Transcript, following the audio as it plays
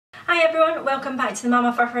Hi everyone, welcome back to the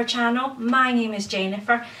Mamafurfur channel. My name is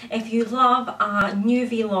Jennifer. If you love a new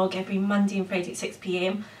vlog every Monday and Friday at 6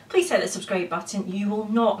 PM, please hit the subscribe button. You will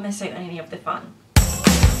not miss out on any of the fun.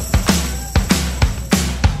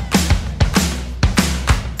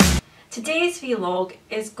 Today's vlog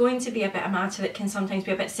is going to be about a matter that can sometimes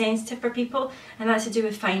be a bit sensitive for people, and that's to do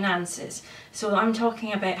with finances. So I'm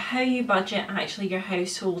talking about how you budget actually your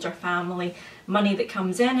household or family, money that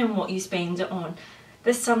comes in and what you spend it on.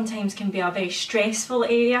 This sometimes can be a very stressful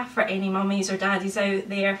area for any mummies or daddies out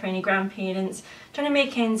there, for any grandparents, trying to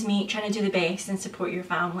make ends meet, trying to do the best and support your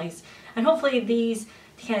families. And hopefully these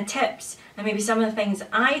kind of tips and maybe some of the things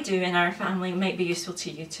I do in our family might be useful to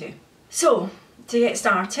you too. So, to get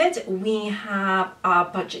started, we have a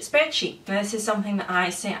budget spreadsheet. Now, this is something that I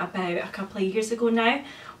set about a couple of years ago now,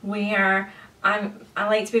 where I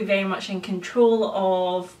like to be very much in control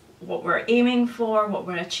of what we're aiming for, what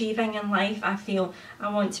we're achieving in life. I feel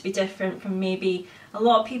I want to be different from maybe a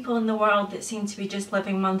lot of people in the world that seem to be just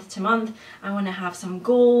living month to month. I want to have some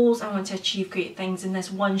goals, I want to achieve great things in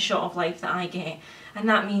this one shot of life that I get. And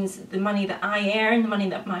that means the money that I earn, the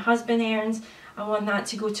money that my husband earns, I want that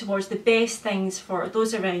to go towards the best things for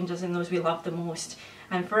those around us and those we love the most.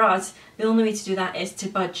 And for us, the only way to do that is to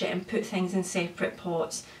budget and put things in separate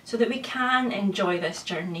pots so that we can enjoy this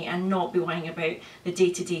journey and not be worrying about the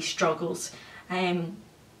day-to-day struggles. When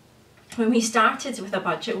we started with a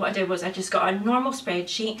budget, what I did was I just got a normal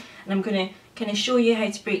spreadsheet, and I'm going to kind of show you how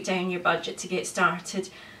to break down your budget to get started.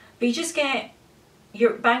 But you just get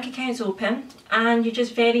your bank accounts open and you're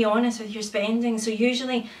just very honest with your spending. So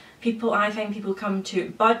usually I find people come to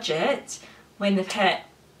budget when they've hit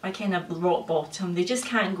a kind of rock bottom. They just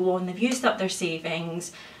can't go on, they've used up their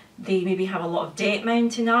savings, they maybe have a lot of debt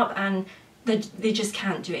mounting up and they just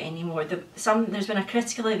can't do it anymore. There's been a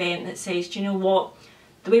critical event that says, do you know what,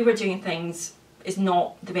 the way we're doing things is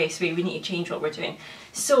not the best way, we need to change what we're doing.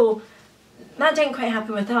 So that didn't quite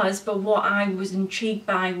happen with us, but what I was intrigued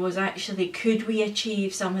by was actually, could we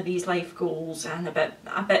achieve some of these life goals and a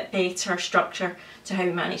bit better structure to how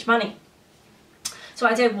we manage money. So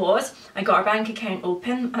what I did was, I got our bank account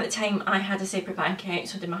open. At the time I had a separate bank account,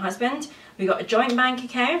 so did my husband. We got a joint bank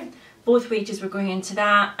account, both wages were going into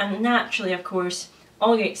that, and naturally of course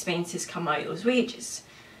all your expenses come out of those wages.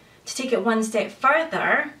 To take it one step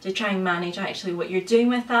further, to try and manage actually what you're doing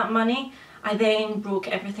with that money, I then broke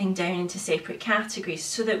everything down into separate categories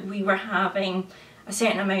so that we were having a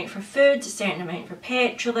certain amount for food, a certain amount for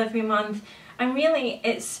petrol every month, and really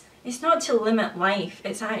it's not to limit life,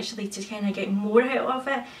 it's actually to kind of get more out of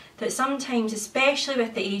it. That sometimes, especially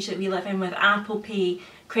with the age that we live in with Apple Pay,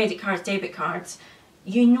 credit cards, debit cards,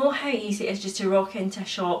 you know how easy it is just to rock into a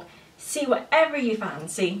shop, see whatever you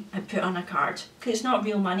fancy and put on a card, because it's not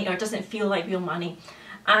real money or it doesn't feel like real money.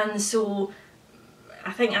 And so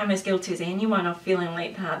I think I'm as guilty as anyone of feeling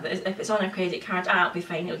like that if it's on a credit card, it'll be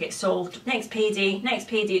fine, it'll get solved. Next payday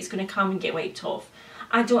it's going to come and get wiped off.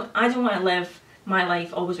 I don't want to live my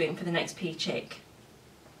life always waiting for the next paycheck.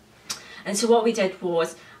 And so what we did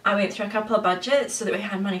was, I went through a couple of budgets so that we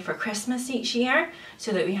had money for Christmas each year,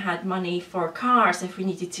 so that we had money for cars if we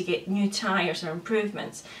needed to get new tyres or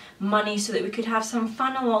improvements, money so that we could have some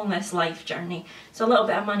fun along this life journey. So a little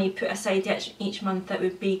bit of money put aside each month that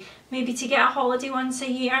would be maybe to get a holiday once a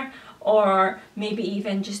year, or maybe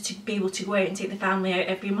even just to be able to go out and take the family out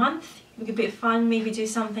every month. We could be fun, maybe do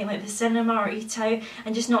something like the cinema or eat out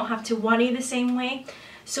and just not have to worry the same way.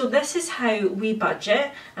 So this is how we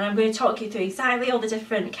budget, and I'm going to talk you through exactly all the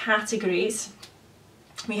different categories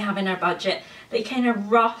we have in our budget, the kind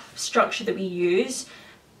of rough structure that we use.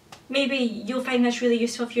 Maybe you'll find this really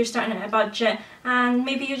useful if you're starting out a budget, and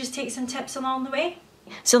maybe you'll just take some tips along the way.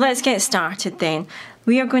 So let's get started then.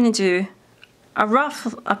 We are going to do a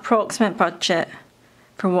rough approximate budget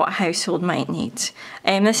for what a household might need.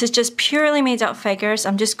 This is just purely made up figures.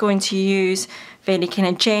 I'm just going to use very kind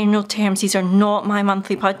of general terms. These are not my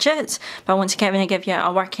monthly budgets, but I want to give you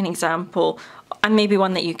a working example and maybe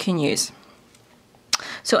one that you can use.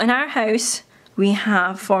 So in our house, we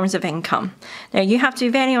have forms of income. Now you have to be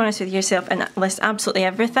very honest with yourself and list absolutely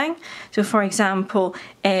everything. So for example,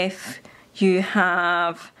 if you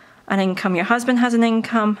have an income, your husband has an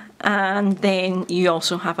income, and then you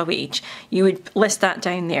also have a wage, you would list that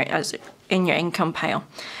down there as in your income pile.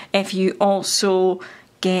 If you also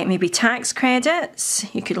get maybe tax credits,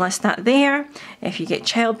 you could list that there. If you get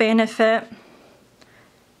child benefit,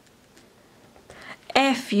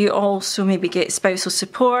 if you also maybe get spousal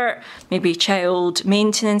support, maybe child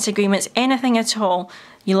maintenance agreements, anything at all,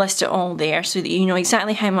 you list it all there so that you know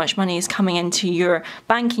exactly how much money is coming into your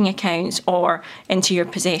banking accounts or into your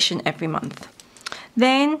possession every month.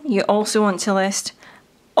 Then you also want to list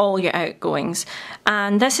all your outgoings.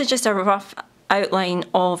 And this is just a rough outline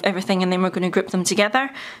of everything, and then we're going to group them together.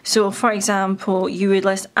 So for example, you would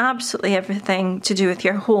list absolutely everything to do with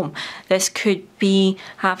your home. This could be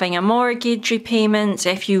having a mortgage repayment.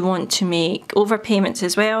 If you want to make overpayments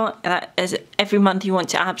as well, that is every month you want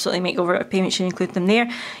to absolutely make overpayments, you include them there.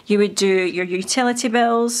 You would do your utility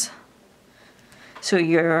bills, so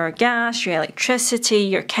your gas, your electricity,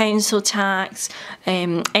 your council tax,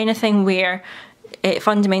 anything where it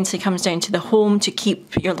fundamentally comes down to the home, to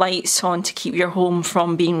keep your lights on, to keep your home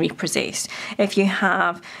from being repossessed. If you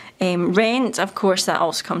have rent, of course, that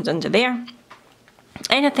also comes under there.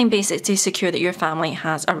 Anything basic to secure that your family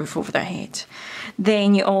has a roof over their head.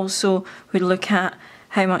 Then you also would look at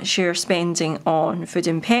how much you're spending on food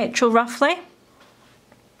and petrol roughly.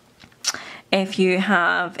 If you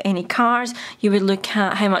have any cars, you would look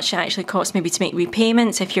at how much it actually costs maybe to make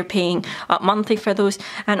repayments if you're paying up monthly for those,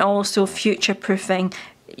 and also future-proofing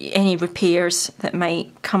any repairs that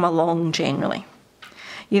might come along generally.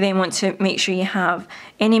 You then want to make sure you have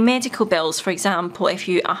any medical bills, for example, if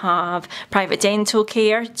you have private dental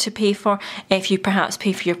care to pay for, if you perhaps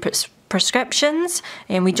pay for your prescriptions,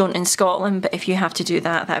 and we don't in Scotland, but if you have to do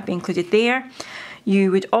that, that would be included there.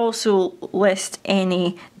 You would also list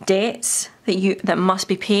any debts that must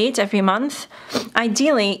be paid every month.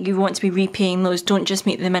 Ideally, you want to be repaying those. Don't just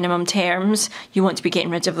meet the minimum terms. You want to be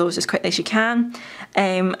getting rid of those as quickly as you can.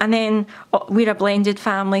 And then we're a blended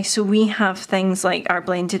family, so we have things like our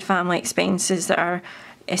blended family expenses that are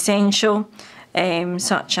essential,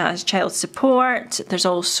 such as child support. There's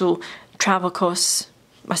also travel costs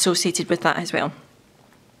associated with that as well.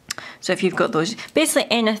 So if you've got those, basically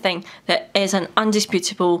anything that is an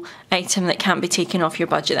undisputable item that can't be taken off your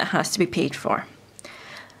budget that has to be paid for.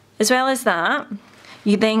 As well as that,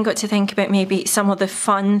 you then got to think about maybe some of the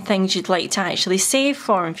fun things you'd like to actually save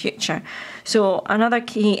for in future. So another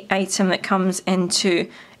key item that comes into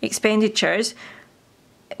expenditures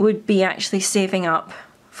would be actually saving up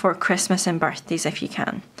for Christmas and birthdays if you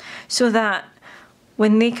can. So that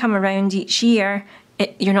when they come around each year,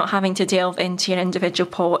 you're not having to delve into your individual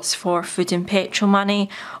pots for food and petrol money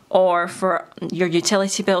or for your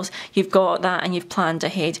utility bills. You've got that and you've planned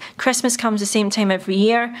ahead. Christmas comes the same time every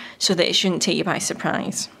year, so that it shouldn't take you by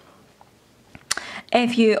surprise.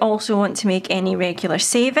 If you also want to make any regular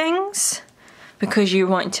savings because you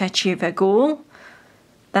want to achieve a goal,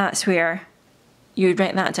 that's where you would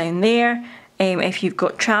write that down there. If you've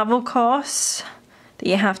got travel costs that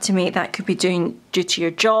you have to make, that could be due to your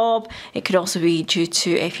job. It could also be due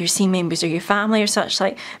to if you're seeing members of your family or such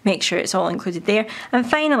like. Make sure it's all included there. And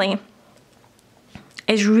finally,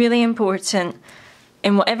 it's really important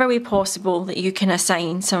in whatever way possible that you can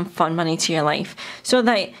assign some fun money to your life so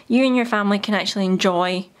that you and your family can actually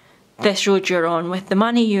enjoy this road you're on with the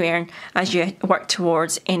money you earn as you work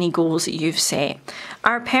towards any goals that you've set.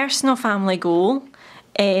 Our personal family goal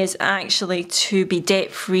is actually to be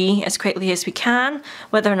debt-free as quickly as we can.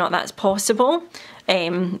 Whether or not that's possible,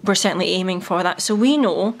 we're certainly aiming for that. So we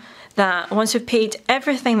know that once we've paid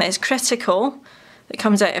everything that is critical that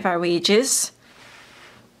comes out of our wages,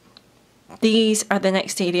 these are the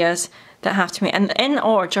next areas that have to be, and in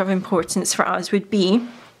order of importance for us would be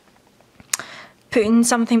putting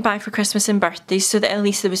something back for Christmas and birthdays so that at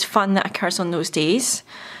least there was fun that occurs on those days.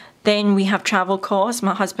 Then we have travel costs.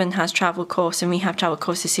 My husband has travel costs and we have travel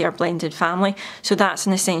costs to see our blended family. So that's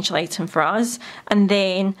an essential item for us. And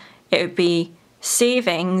then it would be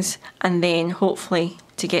savings and then hopefully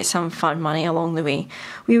to get some fun money along the way.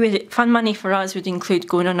 Fun money for us would include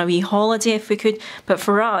going on a wee holiday if we could. But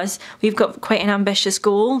for us, we've got quite an ambitious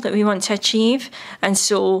goal that we want to achieve. And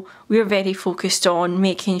so we're very focused on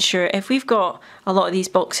making sure if we've got a lot of these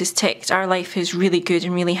boxes ticked, our life is really good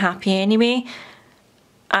and really happy anyway.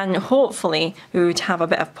 And hopefully we would have a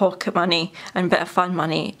bit of pocket money and a bit of fun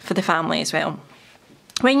money for the family as well.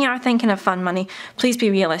 When you are thinking of fun money, please be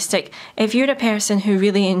realistic. If you're a person who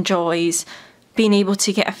really enjoys being able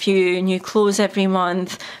to get a few new clothes every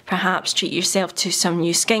month, perhaps treat yourself to some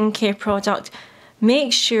new skincare product,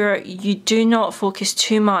 make sure you do not focus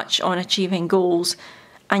too much on achieving goals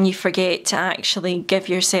and you forget to actually give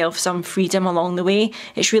yourself some freedom along the way.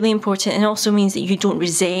 It's really important, and also means that you don't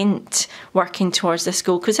resent working towards this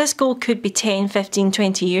goal, because this goal could be 10, 15,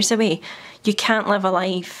 20 years away. You can't live a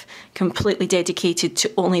life completely dedicated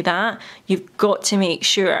to only that. You've got to make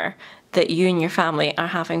sure that you and your family are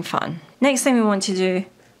having fun. Next thing we want to do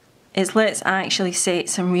is let's actually set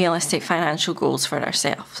some realistic financial goals for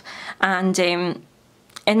ourselves. And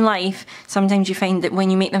in life, sometimes you find that when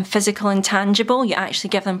you make them physical and tangible, you actually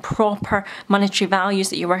give them proper monetary values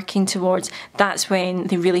that you're working towards, that's when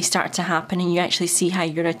they really start to happen and you actually see how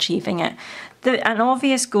you're achieving it. An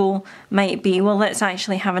obvious goal might be, well, let's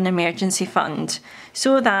actually have an emergency fund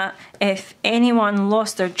so that if anyone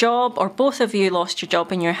lost their job or both of you lost your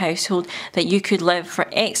job in your household, that you could live for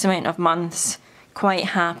X amount of months quite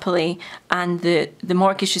happily, and the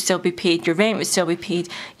mortgage would still be paid, your rent would still be paid,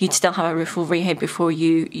 you'd still have a roof over your head before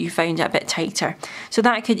you found it a bit tighter. So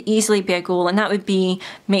that could easily be a goal, and that would be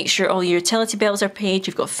make sure all your utility bills are paid,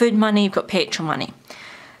 you've got food money, you've got petrol money.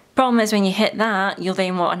 Problem is when you hit that, you'll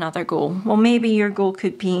then want another goal. Well, maybe your goal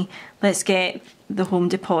could be, let's get the home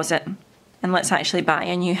deposit and let's actually buy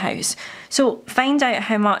a new house. So find out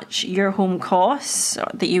how much your home costs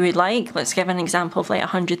that you would like. Let's give an example of like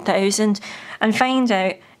 100,000 and find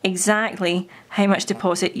out exactly how much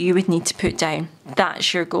deposit you would need to put down.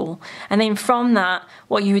 That's your goal. And then from that,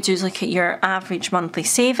 what you would do is look at your average monthly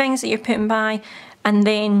savings that you're putting by, and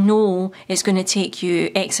then know it's going to take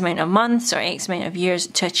you X amount of months or X amount of years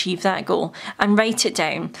to achieve that goal, and write it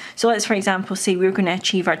down. So let's, for example, say we're going to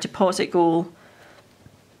achieve our deposit goal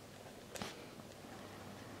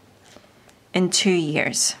in 2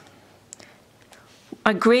 years.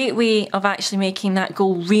 A great way of actually making that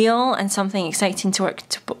goal real and something exciting to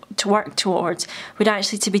work towards would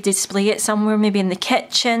actually to be display it somewhere, maybe in the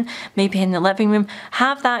kitchen, maybe in the living room.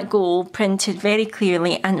 Have that goal printed very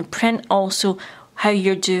clearly and print also how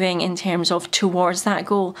you're doing in terms of towards that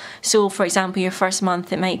goal. So for example, your first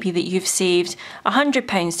month, it might be that you've saved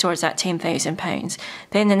 £100 towards that £10,000.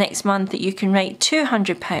 Then the next month that you can write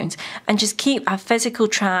 £200 and just keep a physical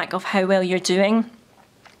track of how well you're doing.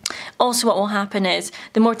 Also, what will happen is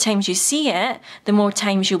the more times you see it, the more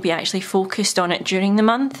times you'll be actually focused on it during the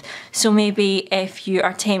month. So maybe if you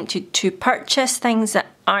are tempted to purchase things that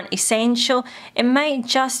aren't essential, it might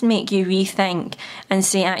just make you rethink and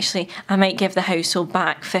say, actually, I might give the household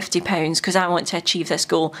back £50 because I want to achieve this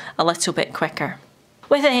goal a little bit quicker.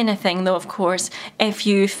 With anything though, of course, if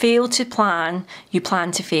you fail to plan, you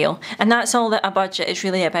plan to fail. And that's all that a budget is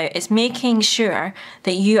really about. It's making sure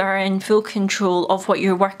that you are in full control of what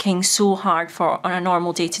you're working so hard for on a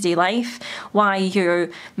normal day-to-day life, why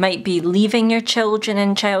you might be leaving your children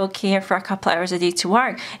in childcare for a couple of hours a day to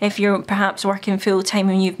work, if you're perhaps working full-time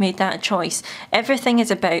and you've made that choice. Everything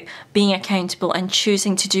is about being accountable and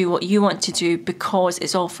choosing to do what you want to do because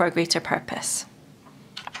it's all for a greater purpose.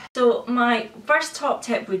 So my first top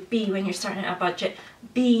tip would be, when you're starting out a budget,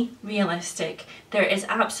 be realistic. There is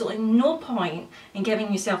absolutely no point in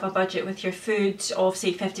giving yourself a budget with your food of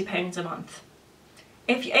say £50 a month.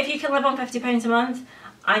 If you can live on £50 a month,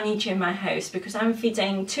 I need you in my house, because I'm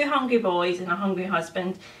feeding 2 hungry boys and a hungry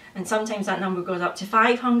husband, and sometimes that number goes up to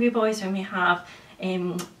 5 hungry boys when we have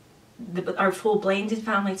our full blended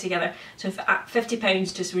family together. So if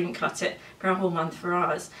 £50 just wouldn't cut it for a whole month for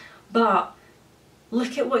us. But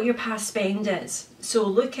look at what your past spend is. So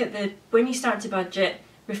look at when you start to budget,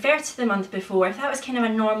 refer to the month before. If that was kind of a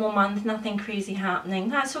normal month, nothing crazy happening,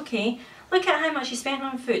 that's okay. Look at how much you spent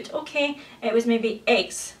on food. Okay, it was maybe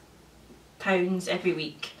X pounds every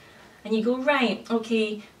week. And you go, right,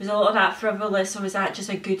 okay, was a lot of that frivolous, or was that just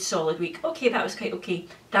a good solid week? Okay, that was quite okay.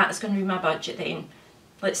 That's going to be my budget then.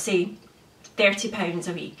 Let's say £30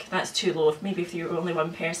 a week. That's too low. Maybe if you're only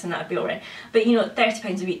one person, that'd be alright. But you know,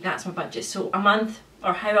 £30 a week, that's my budget. So a month,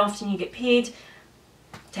 or how often you get paid,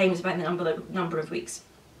 times by the number of weeks.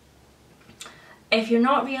 If you're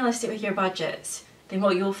not realistic with your budgets, then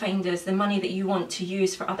what you'll find is the money that you want to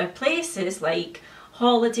use for other places, like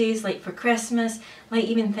holidays, like for Christmas, like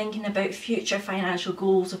even thinking about future financial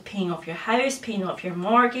goals of paying off your house, paying off your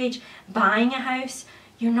mortgage, buying a house,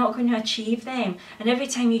 you're not going to achieve them. And every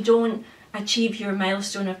time you don't achieve your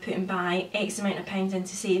milestone of putting by X amount of pounds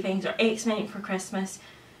into savings, or X amount for Christmas,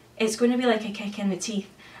 it's going to be like a kick in the teeth.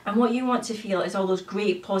 And what you want to feel is all those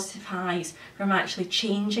great positive highs from actually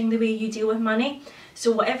changing the way you deal with money.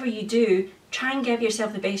 So whatever you do, try and give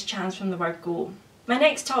yourself the best chance from the word go. My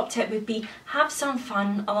next top tip would be, have some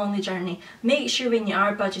fun along the journey. Make sure when you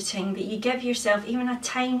are budgeting that you give yourself even a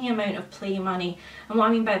tiny amount of play money. And what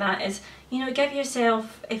I mean by that is, you know, give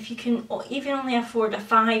yourself, if you can even only afford a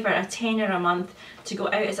 £5 or a £10 a month to go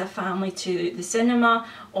out as a family to the cinema,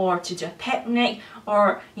 or to do a picnic,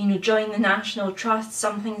 or, you know, join the National Trust,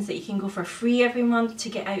 some things that you can go for free every month to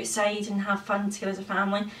get outside and have fun together as a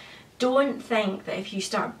family. Don't think that if you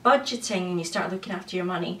start budgeting and you start looking after your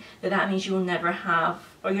money, that means you'll never have,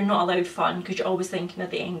 or you're not allowed fun because you're always thinking of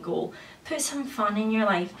the end goal. Put some fun in your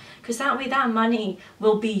life, because that way that money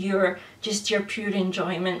will be just your pure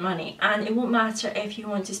enjoyment money, and it won't matter if you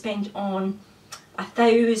want to spend on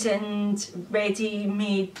 1,000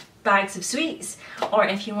 ready-made bags of sweets, or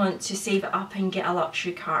if you want to save it up and get a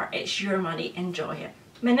luxury car. It's your money, enjoy it.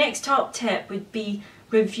 My next top tip would be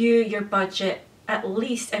review your budget at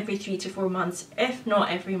least every 3 to 4 months, if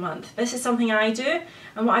not every month. This is something I do,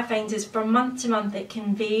 and what I find is from month to month it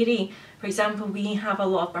can vary. For example, we have a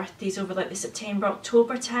lot of birthdays over like the September,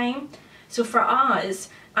 October time. So for us,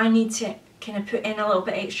 I need to kind of put in a little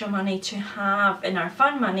bit extra money to have in our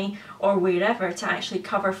fun money or wherever to actually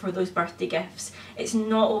cover for those birthday gifts. It's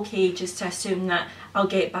not okay just to assume that I'll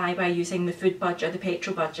get by using the food budget or the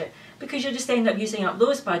petrol budget, because you'll just end up using up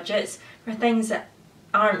those budgets for things that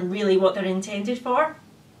aren't really what they're intended for.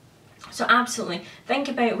 So absolutely, think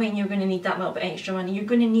about when you're going to need that little bit extra money. You're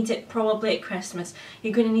going to need it probably at Christmas.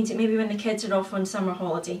 You're going to need it maybe when the kids are off on summer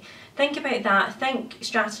holiday. Think about that, think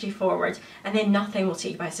strategy forward, and then nothing will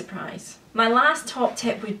take you by surprise. My last top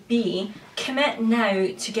tip would be commit now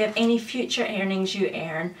to give any future earnings you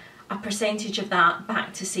earn, a percentage of that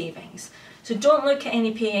back to savings. So don't look at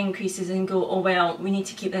any pay increases and go, oh well, we need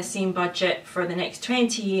to keep the same budget for the next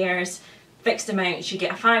 20 years. Fixed amounts, you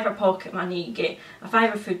get a £5 pocket money, you get a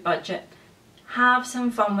 £5 food budget. Have some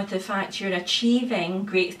fun with the fact you're achieving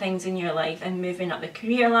great things in your life and moving up the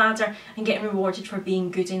career ladder and getting rewarded for being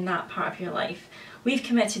good in that part of your life. We've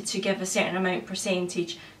committed to give a certain amount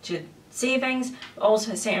percentage to savings, but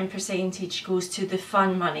also a certain percentage goes to the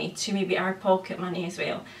fun money, to maybe our pocket money as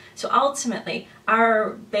well. So ultimately,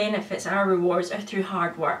 our benefits, our rewards are through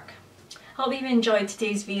hard work. Hope you've enjoyed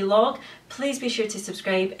today's vlog. Please be sure to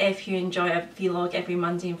subscribe if you enjoy a vlog every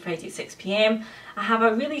Monday and Friday at 6 PM. I have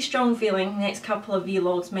a really strong feeling the next couple of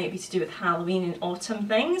vlogs might be to do with Halloween and autumn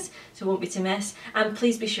things, so won't be to miss. And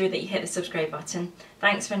please be sure that you hit the subscribe button.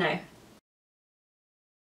 Thanks for now.